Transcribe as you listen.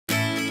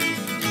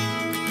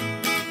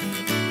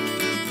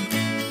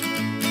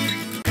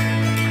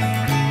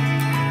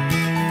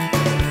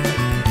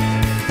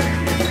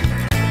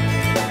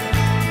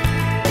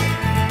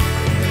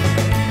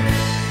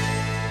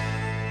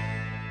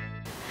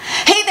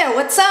there,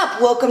 what's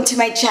up? Welcome to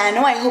my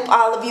channel. I hope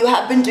all of you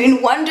have been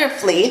doing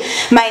wonderfully.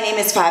 My name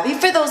is Fabi,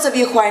 for those of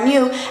you who are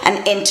new,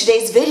 and in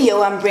today's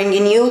video I'm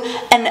bringing you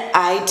an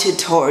eye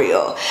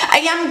tutorial. I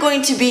am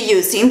going to be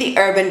using the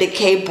Urban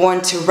Decay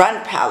Born to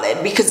Run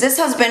palette because this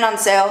has been on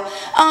sale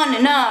on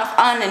and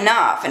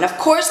off, and of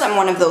course I'm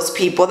one of those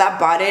people that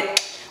bought it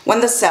when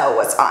the sale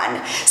was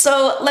on.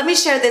 So let me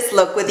share this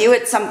look with you.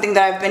 It's something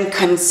that I've been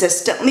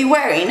consistently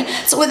wearing.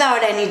 So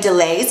without any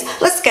delays,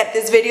 let's get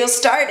this video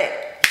started.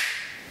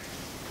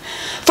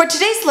 For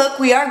today's look,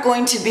 we are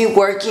going to be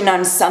working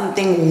on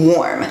something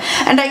warm,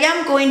 and I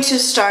am going to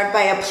start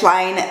by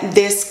applying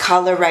this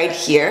color right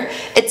here.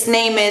 Its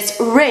name is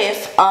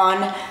Riff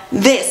on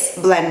this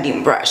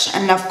blending brush,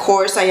 and of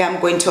course I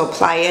am going to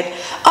apply it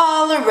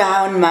all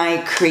around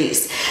my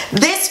crease.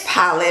 This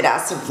palette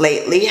as of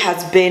lately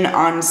has been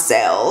on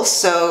sale,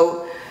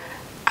 so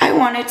I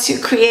wanted to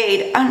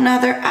create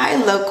another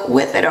eye look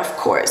with it, of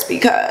course,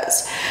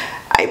 because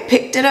I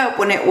picked it up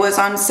when it was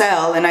on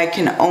sale, and I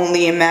can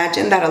only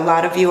imagine that a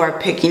lot of you are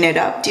picking it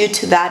up due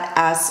to that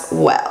as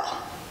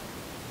well.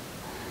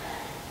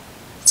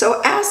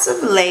 So as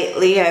of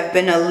lately, I've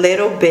been a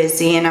little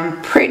busy, and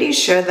I'm pretty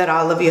sure that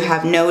all of you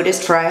have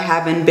noticed, for I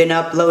haven't been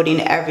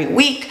uploading every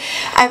week.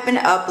 I've been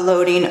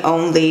uploading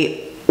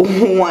only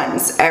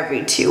once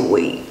every 2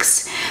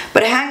 weeks.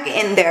 But hang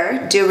in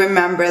there. Do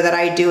remember that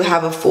I do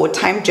have a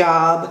full-time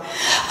job,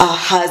 a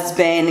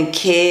husband,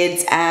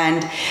 kids,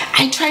 and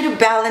I try to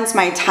balance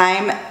my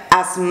time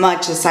as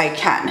much as I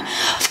can.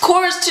 Of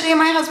course, today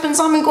my husband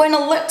saw me going a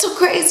little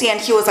crazy, and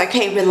he was like,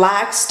 hey,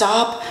 relax,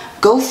 stop,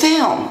 go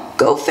film,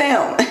 go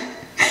film.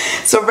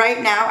 So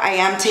right now I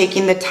am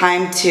taking the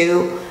time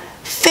to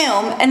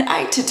film an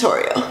eye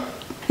tutorial.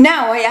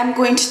 Now I am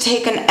going to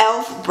take an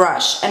e.l.f.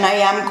 brush, and I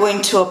am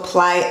going to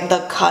apply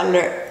the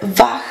color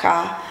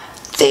Baja,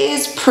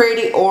 this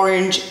pretty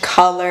orange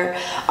color,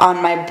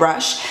 on my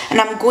brush, and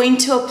I'm going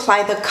to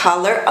apply the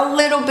color a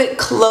little bit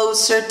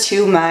closer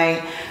to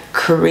my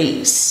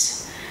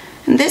crease.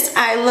 And this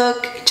eye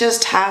look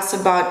just has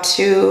about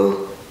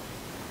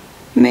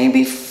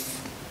maybe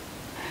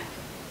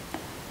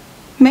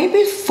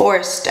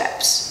 4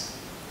 steps,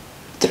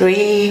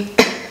 3.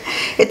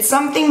 It's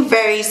something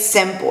very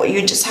simple.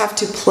 You just have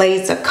to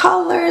place the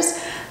colors,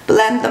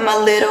 blend them a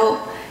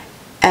little,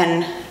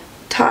 and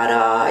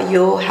ta-da,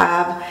 you'll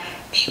have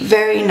a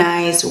very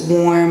nice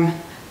warm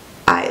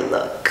eye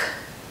look.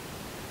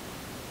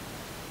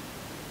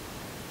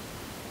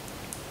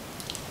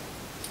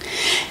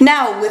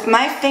 Now with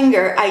my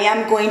finger, I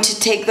am going to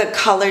take the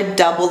color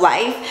Double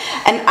Life,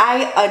 and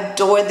I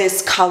adore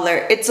this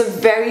color. It's a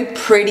very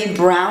pretty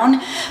brown,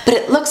 but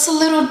it looks a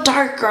little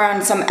darker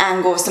on some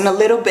angles and a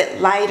little bit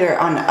lighter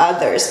on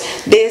others.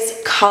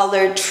 This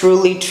color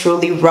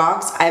truly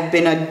rocks. I've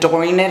been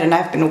adoring it, and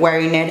I've been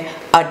wearing it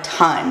a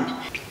ton,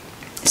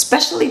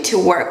 especially to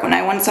work when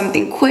I want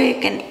something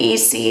quick and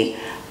easy,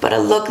 but a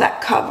look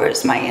that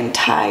covers my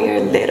entire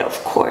lid,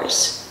 of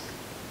course.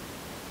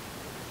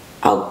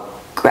 I'll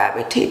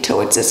gravitate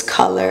towards this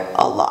color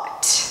a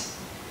lot.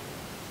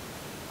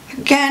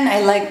 Again, I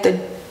like the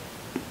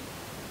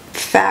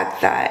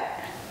fact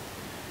that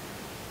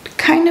it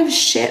kind of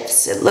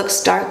shifts. It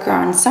looks darker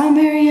on some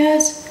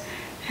areas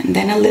and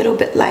then a little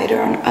bit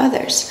lighter on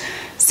others.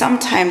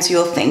 Sometimes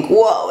you'll think,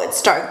 whoa,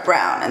 it's dark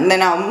brown, and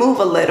then I'll move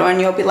a little and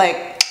you'll be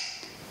like,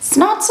 it's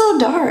not so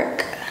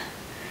dark.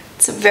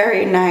 It's a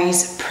very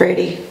nice,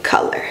 pretty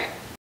color.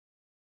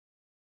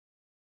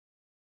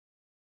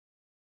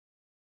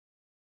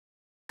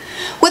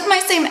 With my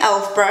same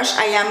e.l.f. brush,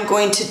 I am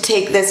going to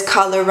take this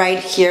color right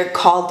here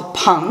called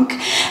Punk,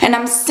 and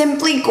I'm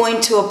simply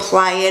going to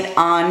apply it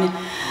on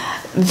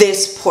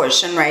this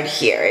portion right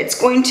here. It's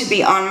going to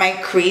be on my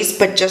crease,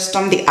 but just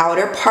on the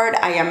outer part.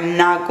 I am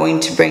not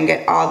going to bring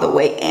it all the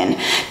way in,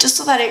 just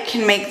so that it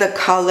can make the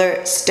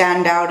color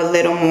stand out a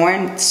little more,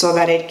 and so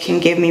that it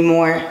can give me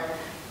more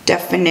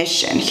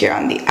definition here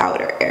on the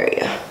outer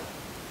area.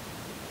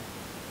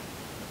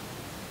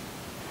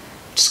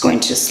 Just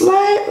going to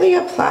slightly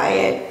apply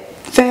it,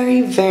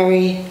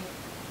 very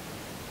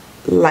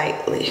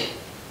lightly.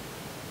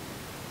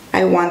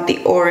 I want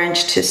the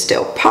orange to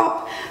still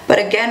pop, but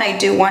again, I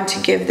do want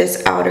to give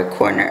this outer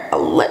corner a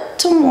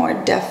little more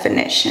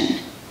definition,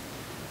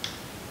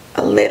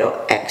 a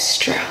little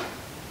extra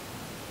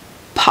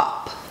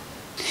pop.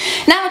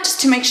 Now,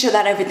 just to make sure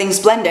that everything's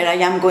blended, I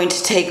am going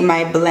to take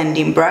my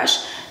blending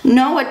brush,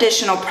 no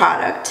additional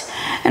product,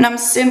 and I'm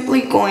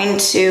simply going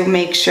to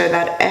make sure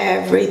that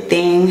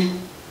everything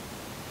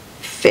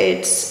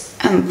fits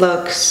and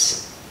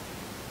looks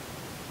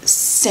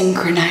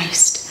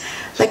synchronized,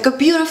 like a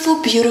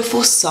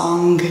beautiful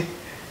song.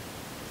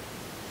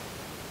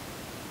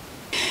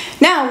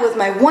 Now with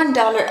my $1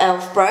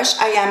 e.l.f. brush,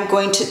 I am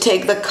going to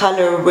take the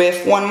color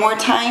Riff one more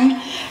time,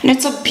 and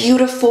it's a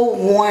beautiful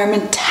warm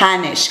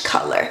tannish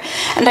color,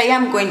 and I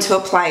am going to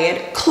apply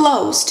it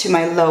close to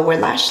my lower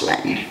lash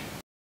line.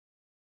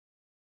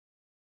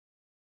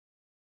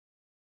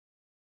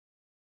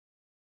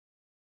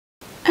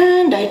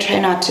 And I try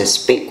not to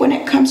speak when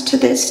it comes to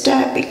this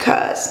step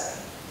because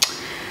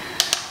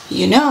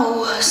You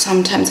know,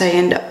 sometimes I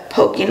end up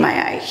poking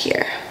my eye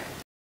here.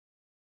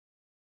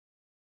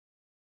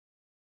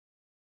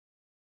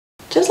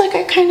 Just like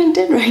I kind of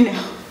did right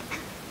now.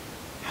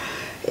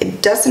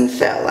 It doesn't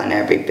fail on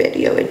every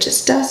video, it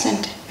just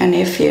doesn't. And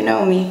if you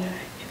know me,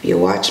 if you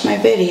watch my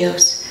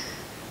videos,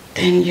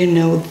 then you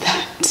know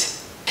that.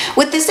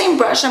 With the same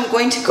brush, I'm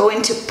going to go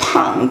into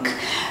Punk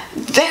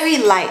very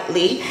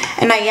lightly,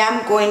 and I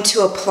am going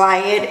to apply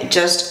it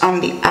just on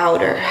the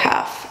outer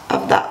half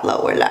of that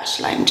lower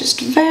lash line,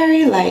 just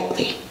very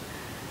lightly.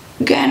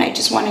 Again, I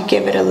just want to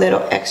give it a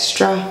little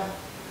extra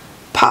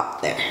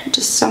pop there,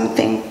 just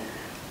something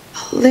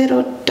a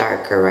little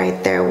darker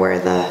right there where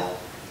the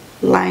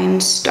line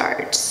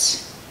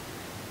starts.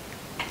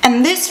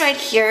 And this right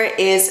here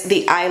is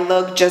the eye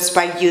look just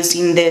by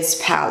using this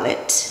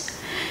palette.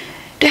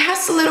 It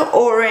has a little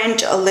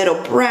orange, a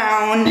little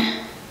brown,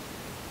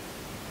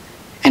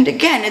 and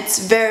again, it's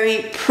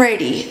very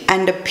pretty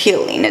and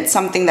appealing. It's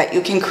something that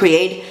you can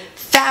create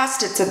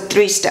fast. It's a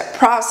 3-step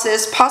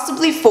process,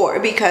 possibly 4,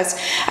 because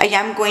I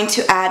am going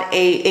to add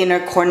a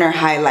inner corner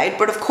highlight,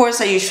 but of course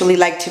I usually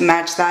like to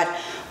match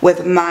that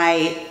with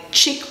my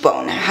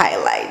cheekbone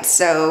highlight.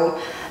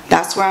 So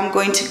that's where I'm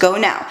going to go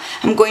now.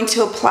 I'm going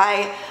to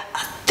apply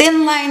a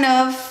thin line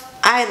of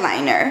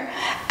eyeliner,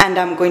 and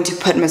I'm going to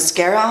put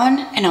mascara on,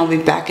 and I'll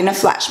be back in a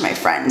flash, my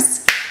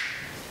friends.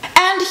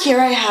 And here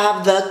I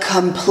have the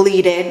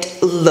completed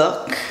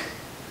look.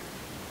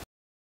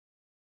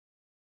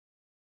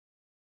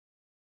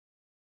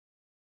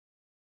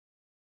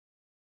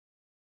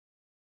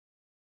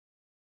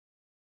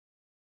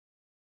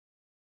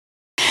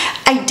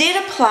 I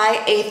did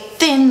apply a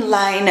thin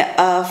line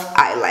of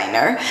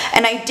eyeliner,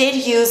 and I did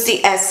use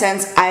the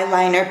Essence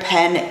eyeliner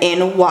pen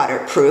in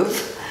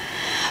waterproof.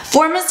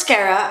 For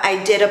mascara,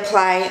 I did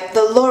apply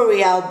the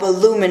L'Oreal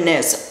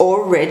Voluminous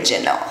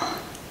Original.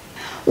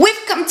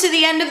 We've come to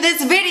the end of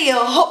this video.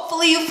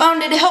 Hopefully you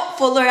found it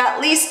helpful or at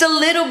least a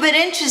little bit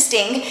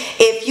interesting.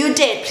 If you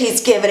did,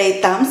 please give it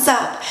a thumbs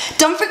up.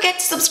 Don't forget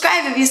to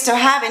subscribe if you still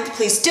haven't.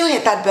 Please do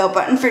hit that bell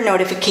button for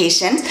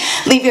notifications.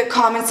 Leave your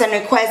comments and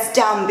requests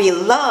down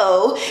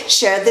below.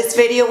 Share this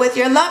video with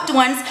your loved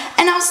ones,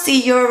 and I'll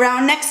see you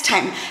around next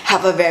time.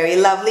 Have a very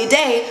lovely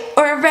day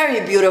or a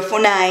very beautiful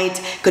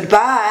night.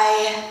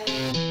 Goodbye.